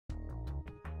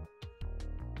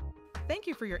Thank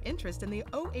you for your interest in the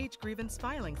OHGrievance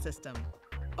filing system.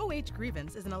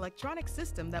 OHGrievance is an electronic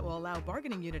system that will allow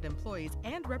bargaining unit employees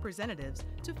and representatives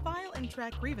to file and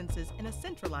track grievances in a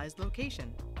centralized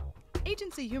location.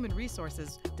 Agency Human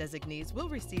Resources designees will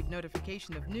receive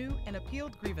notification of new and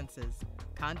appealed grievances,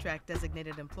 contract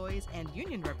designated employees and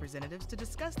union representatives to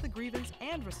discuss the grievance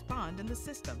and respond in the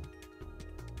system.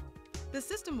 The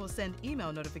system will send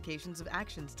email notifications of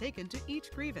actions taken to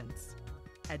each grievance.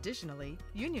 Additionally,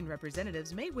 union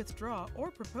representatives may withdraw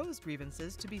or propose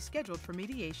grievances to be scheduled for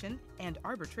mediation and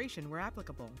arbitration where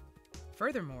applicable.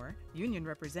 Furthermore, union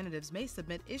representatives may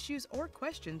submit issues or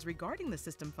questions regarding the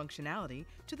system functionality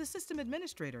to the system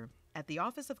administrator at the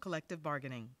Office of Collective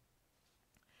Bargaining.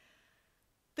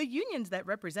 The unions that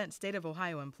represent State of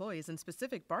Ohio employees in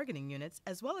specific bargaining units,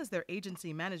 as well as their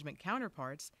agency management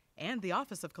counterparts and the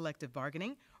Office of Collective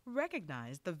Bargaining,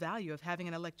 recognize the value of having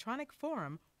an electronic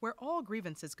forum where all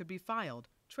grievances could be filed,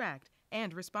 tracked,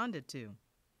 and responded to.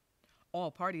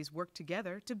 All parties work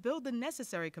together to build the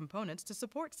necessary components to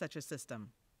support such a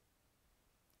system.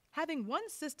 Having one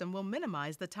system will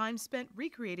minimize the time spent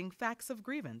recreating facts of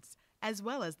grievance, as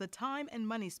well as the time and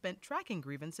money spent tracking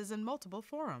grievances in multiple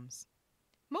forums.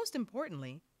 Most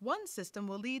importantly, one system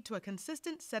will lead to a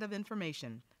consistent set of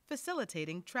information,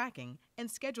 facilitating tracking and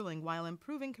scheduling while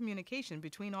improving communication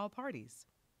between all parties.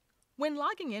 When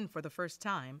logging in for the first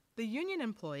time, the union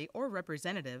employee or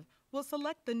representative will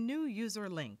select the New User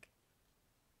link.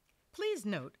 Please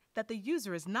note that the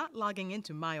user is not logging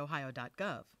into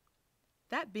myohio.gov.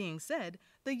 That being said,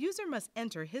 the user must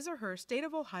enter his or her State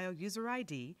of Ohio user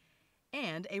ID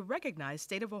and a recognized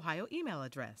State of Ohio email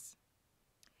address.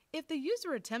 If the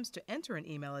user attempts to enter an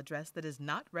email address that is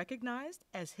not recognized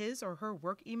as his or her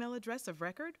work email address of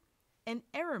record, an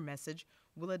error message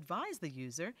will advise the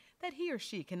user that he or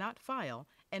she cannot file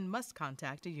and must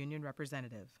contact a union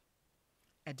representative.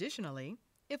 Additionally,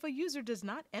 if a user does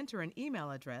not enter an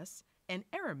email address, an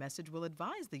error message will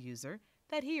advise the user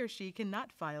that he or she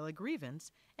cannot file a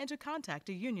grievance and to contact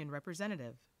a union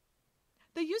representative.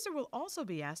 The user will also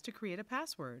be asked to create a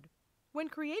password. When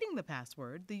creating the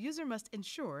password, the user must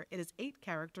ensure it is 8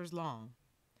 characters long.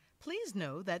 Please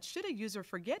know that should a user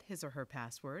forget his or her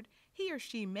password, he or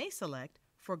she may select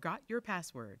Forgot Your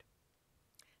Password.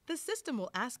 The system will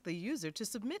ask the user to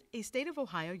submit a State of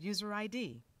Ohio user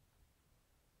ID.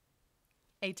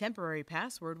 A temporary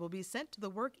password will be sent to the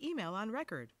work email on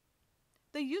record.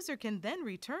 The user can then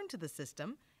return to the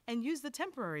system and use the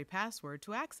temporary password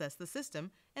to access the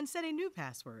system and set a new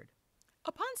password.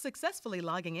 Upon successfully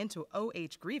logging into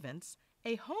OHGrievance,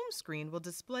 a home screen will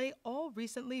display all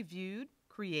recently viewed,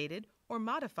 created, or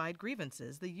modified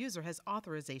grievances the user has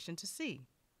authorization to see.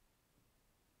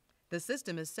 The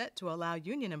system is set to allow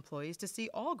union employees to see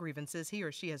all grievances he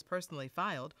or she has personally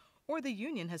filed or the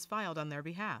union has filed on their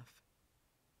behalf.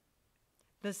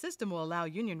 The system will allow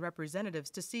union representatives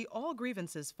to see all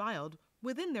grievances filed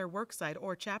within their worksite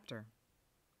or chapter.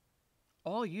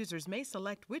 All users may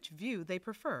select which view they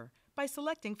prefer by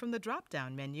selecting from the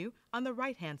drop-down menu on the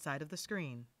right-hand side of the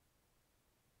screen.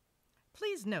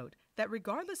 Please note that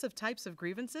regardless of types of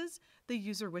grievances the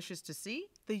user wishes to see,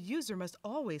 the user must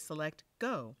always select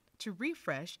Go to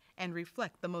refresh and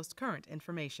reflect the most current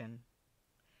information.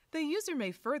 The user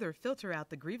may further filter out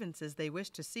the grievances they wish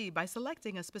to see by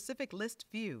selecting a specific list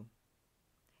view.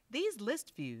 These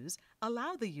list views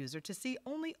allow the user to see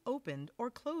only opened or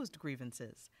closed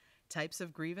grievances, types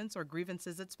of grievance or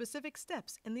grievances at specific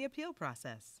steps in the appeal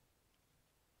process.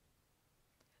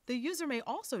 The user may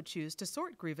also choose to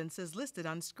sort grievances listed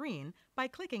on screen by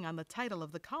clicking on the title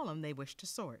of the column they wish to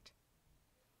sort.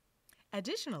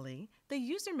 Additionally, the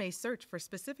user may search for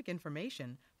specific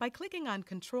information by clicking on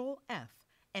Control F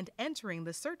and entering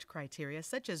the search criteria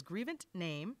such as grievant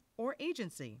name or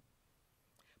agency.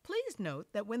 Please note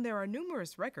that when there are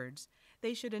numerous records,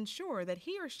 they should ensure that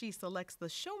he or she selects the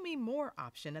Show Me More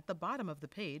option at the bottom of the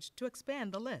page to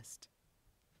expand the list.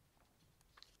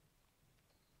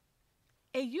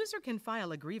 A user can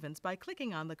file a grievance by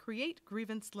clicking on the Create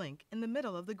Grievance link in the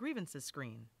middle of the Grievances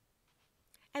screen.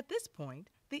 At this point,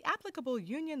 the applicable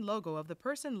union logo of the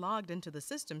person logged into the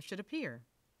system should appear.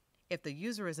 If the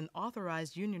user is an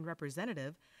authorized union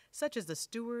representative, such as a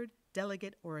steward,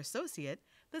 delegate, or associate,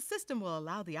 the system will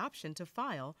allow the option to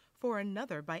file for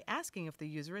another by asking if the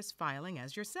user is filing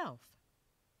as yourself.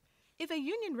 If a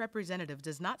union representative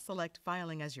does not select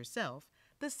filing as yourself,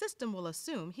 the system will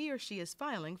assume he or she is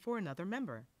filing for another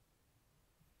member.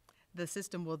 The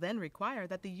system will then require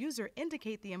that the user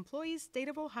indicate the employee's State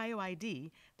of Ohio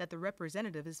ID that the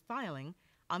representative is filing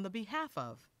on the behalf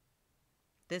of.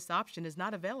 This option is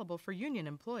not available for union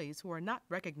employees who are not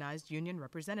recognized union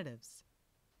representatives.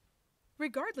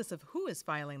 Regardless of who is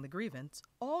filing the grievance,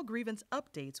 all grievance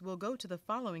updates will go to the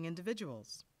following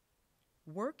individuals: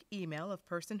 work email of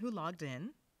person who logged in,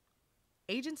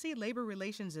 agency labor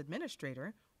relations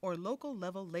administrator or local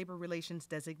level labor relations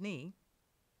designee,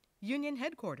 union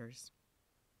headquarters.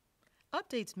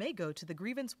 Updates may go to the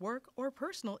grievance work or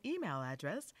personal email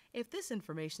address if this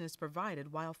information is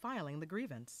provided while filing the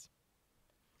grievance.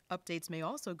 Updates may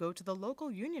also go to the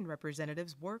local union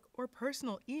representative's work or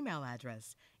personal email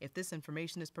address if this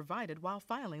information is provided while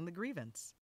filing the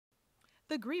grievance.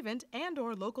 The grievant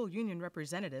and/or local union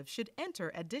representative should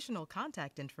enter additional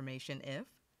contact information if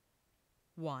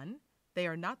 1. They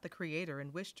are not the creator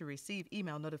and wish to receive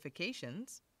email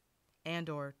notifications,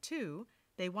 and/or 2.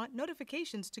 They want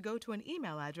notifications to go to an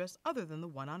email address other than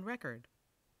the one on record.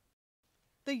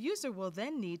 The user will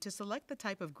then need to select the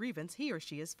type of grievance he or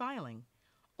she is filing.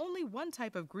 Only one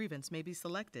type of grievance may be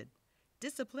selected: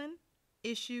 discipline,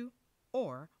 issue,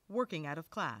 or working out of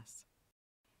class.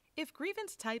 If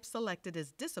grievance type selected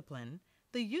is discipline,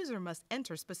 the user must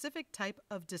enter specific type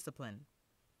of discipline.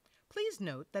 Please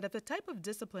note that if a type of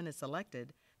discipline is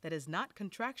selected that is not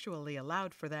contractually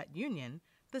allowed for that union,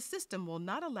 the system will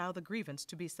not allow the grievance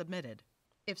to be submitted.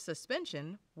 If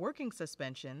suspension, working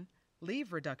suspension,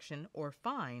 leave reduction, or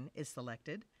fine is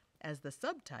selected as the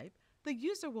subtype, the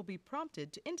user will be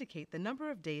prompted to indicate the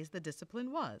number of days the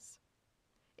discipline was.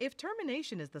 If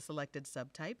termination is the selected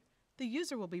subtype, the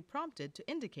user will be prompted to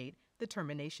indicate the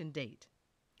termination date.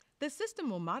 The system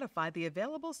will modify the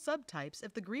available subtypes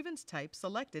if the grievance type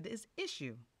selected is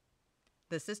issue.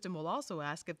 The system will also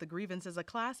ask if the grievance is a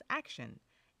class action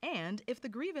and if the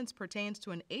grievance pertains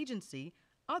to an agency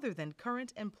other than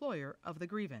current employer of the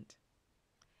grievant.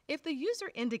 If the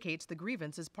user indicates the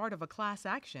grievance is part of a class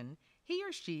action, he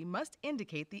or she must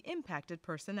indicate the impacted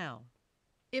personnel.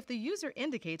 If the user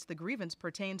indicates the grievance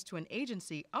pertains to an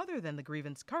agency other than the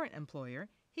grievance current employer,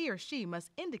 he or she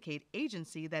must indicate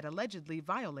agency that allegedly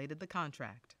violated the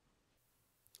contract.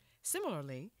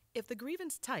 Similarly, if the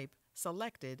grievance type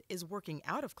selected is working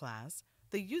out of class,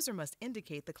 the user must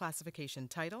indicate the classification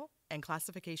title and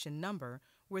classification number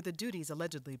where the duties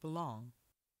allegedly belong.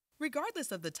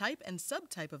 Regardless of the type and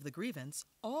subtype of the grievance,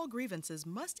 all grievances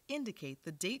must indicate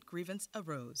the date grievance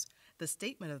arose, the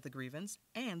statement of the grievance,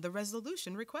 and the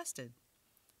resolution requested.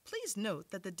 Please note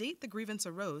that the date the grievance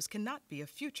arose cannot be a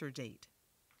future date.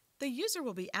 The user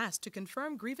will be asked to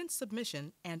confirm grievance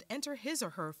submission and enter his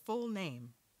or her full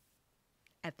name.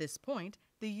 At this point,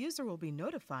 the user will be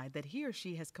notified that he or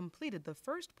she has completed the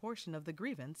first portion of the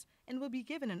grievance and will be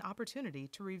given an opportunity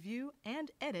to review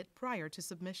and edit prior to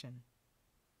submission.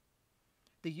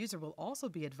 The user will also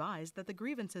be advised that the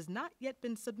grievance has not yet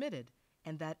been submitted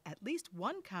and that at least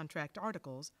one contract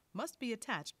articles must be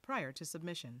attached prior to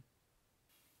submission.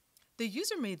 The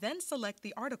user may then select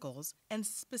the articles and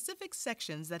specific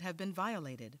sections that have been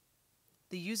violated.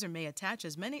 The user may attach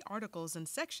as many articles and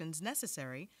sections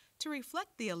necessary to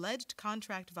reflect the alleged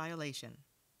contract violation.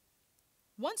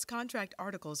 Once contract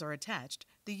articles are attached,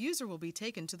 the user will be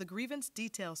taken to the grievance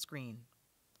detail screen.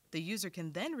 The user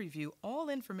can then review all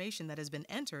information that has been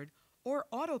entered or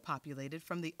auto-populated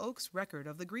from the OHG's record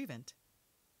of the grievant.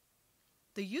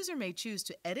 The user may choose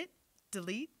to edit,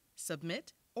 delete,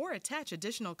 submit, or attach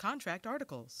additional contract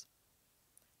articles.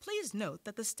 Please note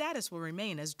that the status will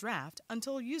remain as draft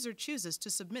until user chooses to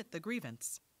submit the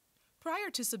grievance. Prior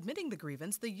to submitting the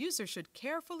grievance, the user should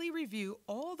carefully review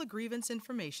all the grievance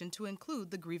information to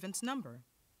include the grievance number.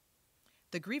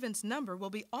 The grievance number will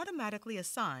be automatically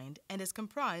assigned and is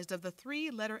comprised of the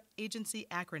 3-letter agency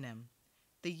acronym,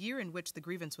 the year in which the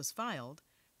grievance was filed,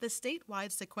 the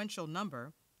statewide sequential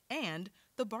number, and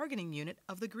the bargaining unit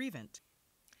of the grievant.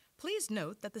 Please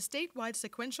note that the statewide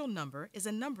sequential number is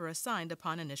a number assigned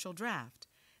upon initial draft.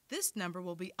 This number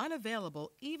will be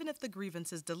unavailable even if the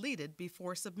grievance is deleted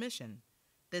before submission.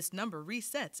 This number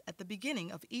resets at the beginning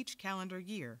of each calendar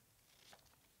year.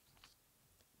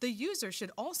 The user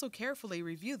should also carefully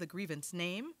review the grievance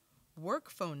name, work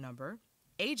phone number,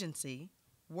 agency,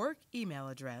 work email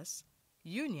address,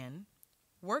 union,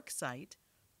 work site,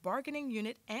 bargaining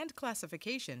unit, and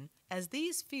classification, as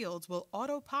these fields will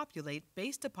auto-populate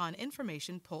based upon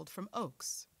information pulled from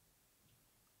OHG's.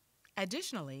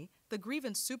 Additionally, the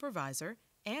grievance supervisor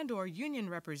and/or union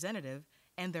representative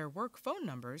and their work phone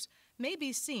numbers may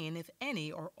be seen if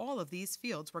any or all of these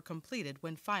fields were completed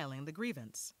when filing the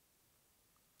grievance.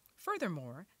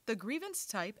 Furthermore, the grievance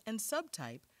type and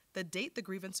subtype, the date the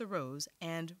grievance arose,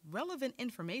 and relevant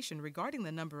information regarding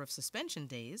the number of suspension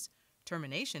days,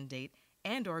 termination date,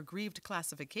 and/or grieved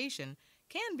classification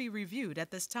can be reviewed at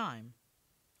this time.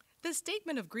 The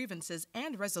statement of grievances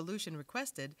and resolution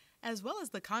requested, as well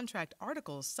as the contract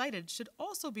articles cited, should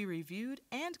also be reviewed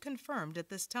and confirmed at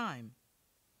this time.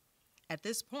 At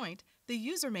this point, the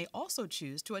user may also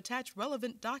choose to attach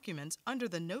relevant documents under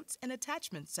the Notes and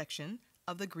Attachments section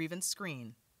of the grievance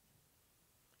screen.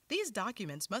 These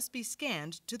documents must be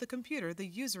scanned to the computer the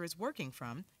user is working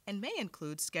from and may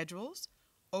include schedules,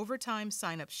 overtime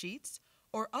sign-up sheets,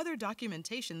 or other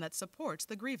documentation that supports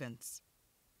the grievance.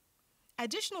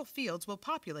 Additional fields will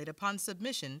populate upon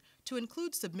submission to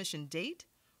include submission date,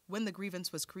 when the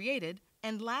grievance was created,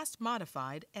 and last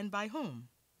modified and by whom.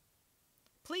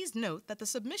 Please note that the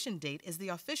submission date is the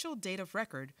official date of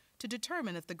record to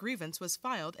determine if the grievance was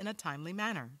filed in a timely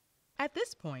manner. At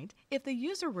this point, if the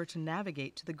user were to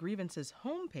navigate to the grievance's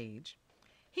home page,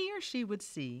 he or she would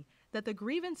see that the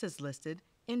grievance is listed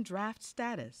in draft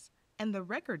status, and the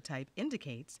record type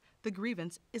indicates the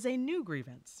grievance is a new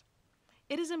grievance.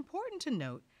 It is important to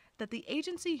note that the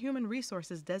agency human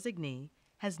resources designee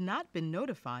has not been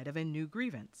notified of a new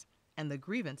grievance, and the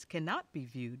grievance cannot be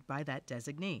viewed by that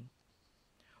designee.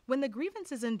 When the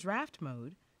grievance is in draft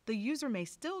mode, the user may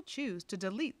still choose to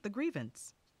delete the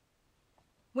grievance.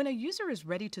 When a user is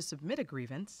ready to submit a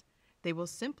grievance, they will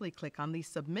simply click on the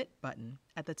Submit button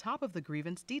at the top of the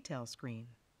grievance detail screen.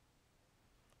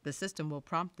 The system will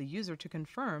prompt the user to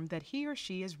confirm that he or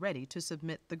she is ready to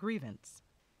submit the grievance.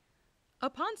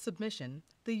 Upon submission,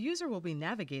 the user will be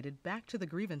navigated back to the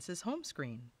grievance's home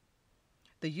screen.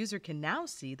 The user can now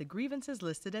see the grievances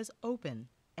listed as open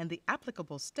and the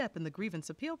applicable step in the grievance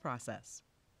appeal process.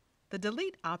 The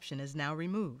delete option is now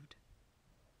removed.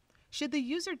 Should the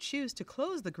user choose to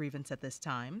close the grievance at this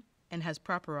time and has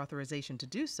proper authorization to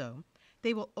do so,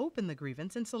 they will open the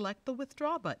grievance and select the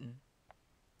Withdraw button.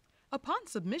 Upon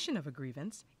submission of a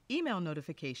grievance, email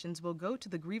notifications will go to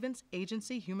the grievance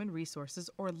agency human resources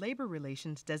or labor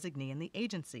relations designee in the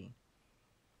agency.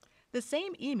 The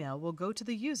same email will go to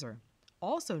the user,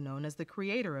 also known as the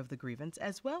creator of the grievance,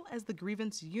 as well as the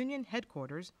grievance union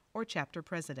headquarters or chapter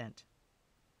president.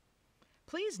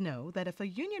 Please know that if a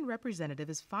union representative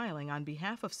is filing on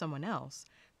behalf of someone else,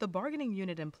 the bargaining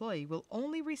unit employee will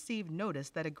only receive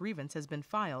notice that a grievance has been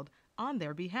filed on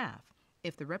their behalf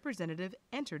if the representative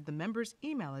entered the member's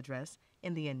email address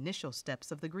in the initial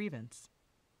steps of the grievance.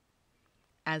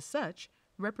 As such,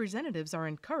 representatives are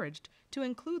encouraged to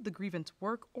include the grievance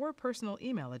work or personal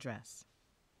email address.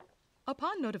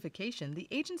 Upon notification, the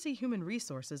agency human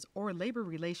resources or labor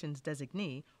relations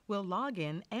designee will log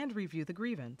in and review the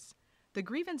grievance. The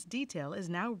grievance detail is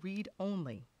now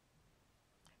read-only.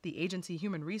 The agency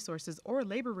human resources or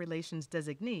labor relations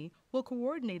designee will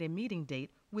coordinate a meeting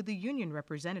date with the union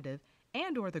representative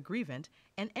and/or the grievant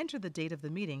and enter the date of the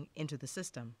meeting into the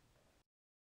system.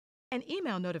 An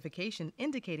email notification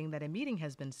indicating that a meeting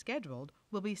has been scheduled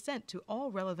will be sent to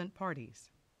all relevant parties.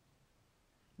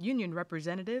 Union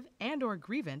representative and/or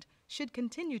grievant should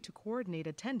continue to coordinate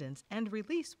attendance and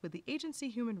release with the agency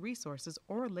human resources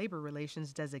or labor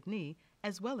relations designee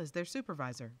as well as their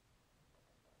supervisor.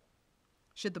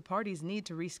 Should the parties need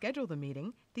to reschedule the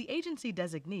meeting, the agency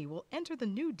designee will enter the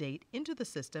new date into the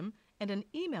system and an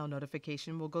email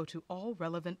notification will go to all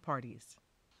relevant parties.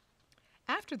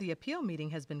 After the appeal meeting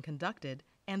has been conducted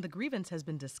and the grievance has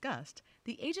been discussed,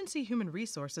 the agency human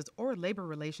resources or labor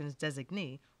relations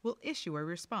designee will issue a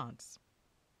response.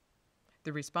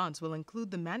 The response will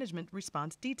include the management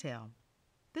response detail.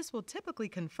 This will typically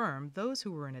confirm those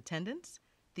who were in attendance,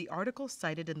 the articles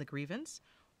cited in the grievance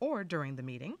or during the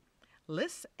meeting,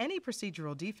 lists any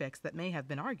procedural defects that may have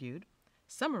been argued,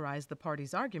 summarize the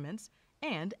parties' arguments,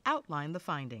 and outline the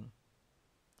finding.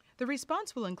 The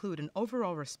response will include an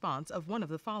overall response of one of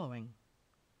the following.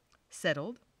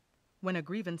 Settled. When a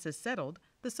grievance is settled,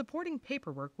 the supporting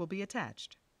paperwork will be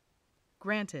attached.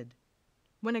 Granted.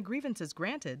 When a grievance is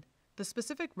granted, the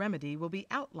specific remedy will be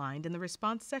outlined in the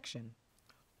response section.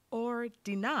 Or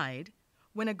denied.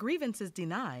 When a grievance is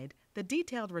denied, the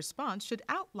detailed response should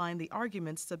outline the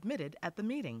arguments submitted at the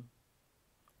meeting.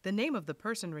 The name of the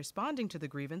person responding to the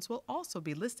grievance will also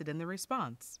be listed in the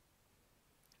response.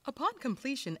 Upon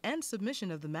completion and submission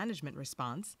of the management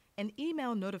response, an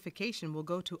email notification will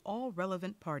go to all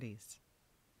relevant parties.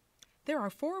 There are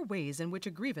 4 ways in which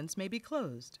a grievance may be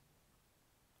closed.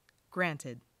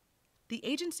 Granted. The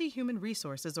agency human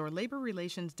resources or labor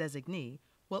relations designee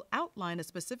will outline a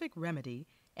specific remedy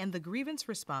and the grievance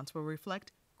response will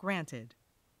reflect granted.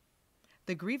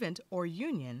 The grievant or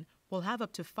union will have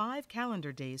up to 5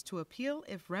 calendar days to appeal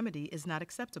if remedy is not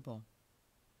acceptable.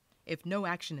 If no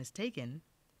action is taken,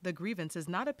 the grievance is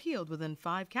not appealed within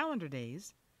 5 calendar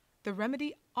days, the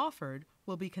remedy offered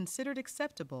will be considered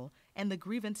acceptable and the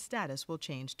grievance status will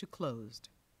change to closed.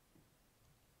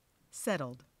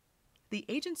 Settled. The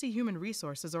agency human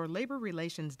resources or labor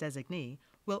relations designee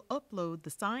will upload the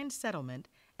signed settlement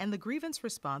and the grievance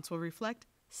response will reflect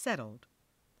settled.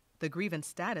 The grievance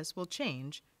status will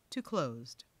change to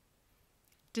closed.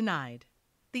 Denied.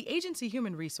 The agency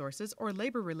human resources or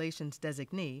labor relations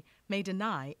designee may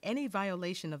deny any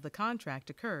violation of the contract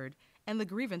occurred and the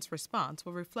grievance response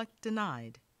will reflect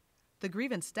denied. The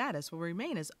grievance status will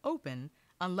remain as open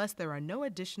unless there are no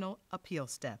additional appeal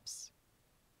steps.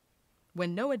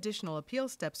 When no additional appeal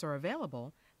steps are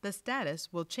available, the status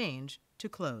will change to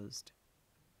closed.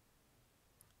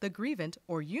 The grievant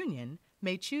or union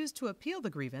may choose to appeal the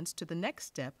grievance to the next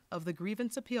step of the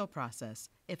grievance appeal process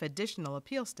if additional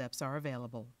appeal steps are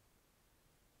available.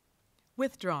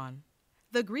 Withdrawn.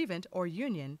 The grievant or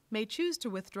union may choose to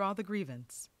withdraw the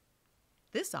grievance.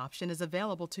 This option is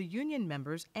available to union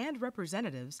members and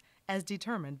representatives as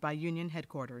determined by union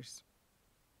headquarters.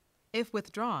 If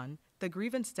withdrawn, the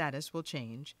grievance status will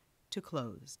change to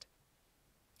closed.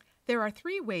 There are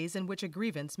 3 ways in which a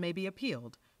grievance may be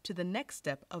appealed to the next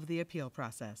step of the appeal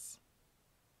process.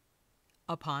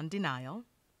 Upon denial,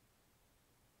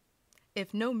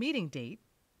 if no meeting date,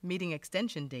 meeting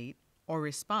extension date, or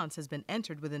response has been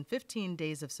entered within 15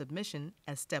 days of submission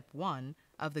as Step 1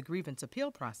 of the grievance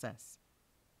appeal process.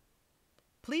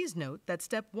 Please note that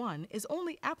Step 1 is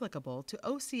only applicable to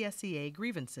OCSEA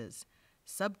grievances,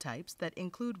 subtypes that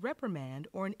include reprimand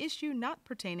or an issue not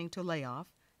pertaining to layoff,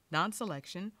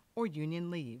 non-selection, or union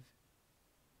leave.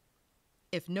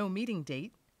 If no meeting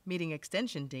date, meeting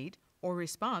extension date, or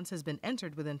response has been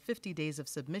entered within 50 days of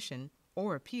submission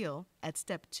or appeal at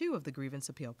Step 2 of the grievance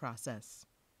appeal process.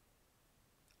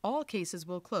 All cases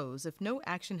will close if no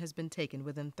action has been taken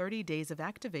within 30 days of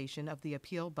activation of the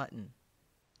appeal button.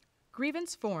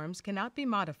 Grievance forms cannot be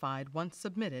modified once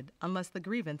submitted unless the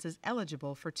grievance is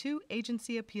eligible for 2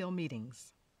 agency appeal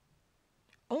meetings.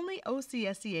 Only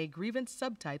OCSEA grievance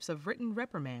subtypes of written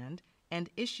reprimand and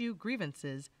issue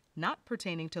grievances not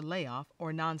pertaining to layoff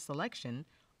or non-selection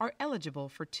are eligible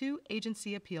for 2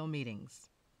 agency appeal meetings.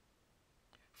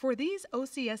 For these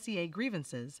OCSEA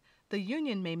grievances, the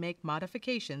union may make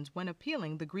modifications when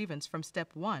appealing the grievance from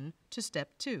Step 1 to Step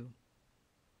 2.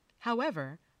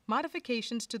 However,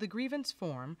 modifications to the grievance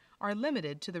form are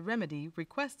limited to the remedy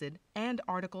requested and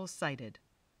articles cited.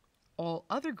 All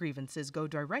other grievances go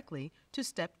directly to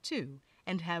Step 2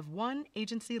 and have 1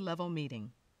 agency-level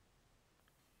meeting.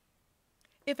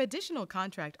 If additional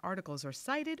contract articles are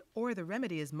cited or the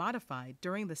remedy is modified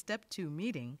during the Step 2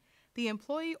 meeting, the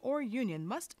employee or union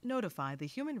must notify the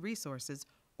Human Resources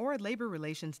or Labor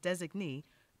Relations designee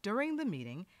during the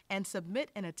meeting and submit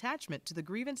an attachment to the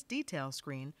grievance detail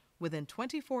screen within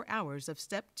 24 hours of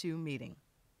Step 2 meeting.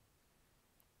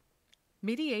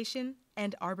 Mediation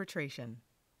and arbitration.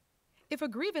 If a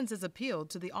grievance is appealed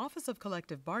to the Office of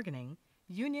Collective Bargaining,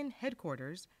 union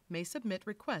headquarters may submit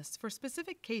requests for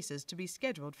specific cases to be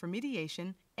scheduled for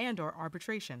mediation and/or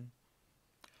arbitration.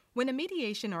 When a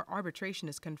mediation or arbitration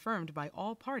is confirmed by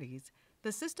all parties,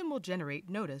 the system will generate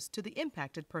notice to the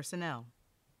impacted personnel.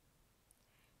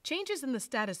 Changes in the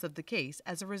status of the case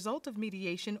as a result of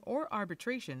mediation or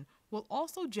arbitration will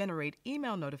also generate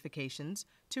email notifications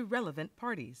to relevant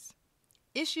parties.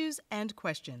 Issues and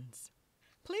questions.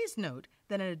 Please note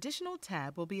that an additional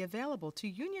tab will be available to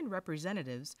union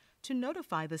representatives to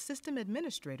notify the system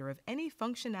administrator of any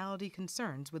functionality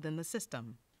concerns within the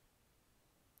system.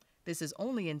 This is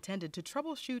only intended to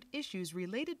troubleshoot issues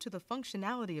related to the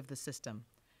functionality of the system,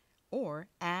 or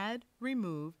add,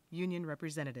 remove union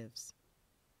representatives.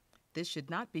 This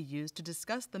should not be used to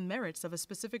discuss the merits of a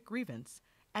specific grievance,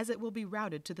 as it will be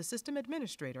routed to the system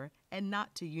administrator and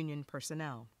not to union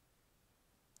personnel.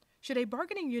 Should a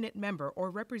bargaining unit member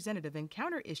or representative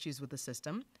encounter issues with the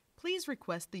system, please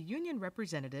request the union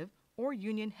representative or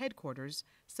union headquarters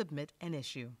submit an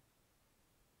issue.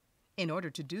 In order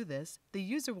to do this, the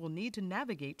user will need to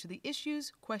navigate to the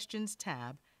Issues Questions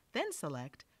tab, then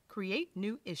select Create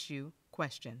New Issue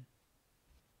Question.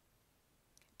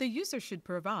 The user should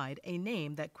provide a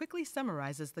name that quickly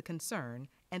summarizes the concern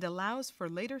and allows for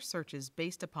later searches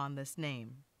based upon this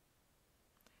name.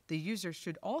 The user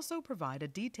should also provide a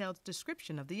detailed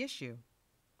description of the issue.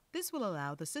 This will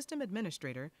allow the system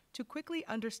administrator to quickly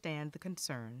understand the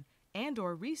concern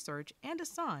and/or research and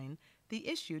assign the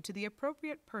issue to the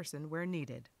appropriate person where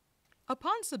needed.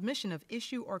 Upon submission of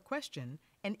issue or question,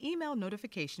 an email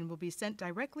notification will be sent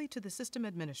directly to the system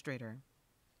administrator.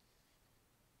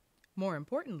 More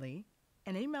importantly,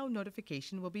 an email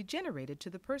notification will be generated to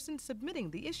the person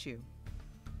submitting the issue.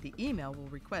 The email will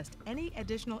request any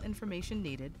additional information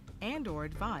needed and/or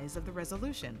advise of the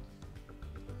resolution.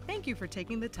 Thank you for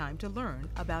taking the time to learn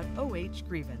about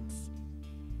OHGrievance.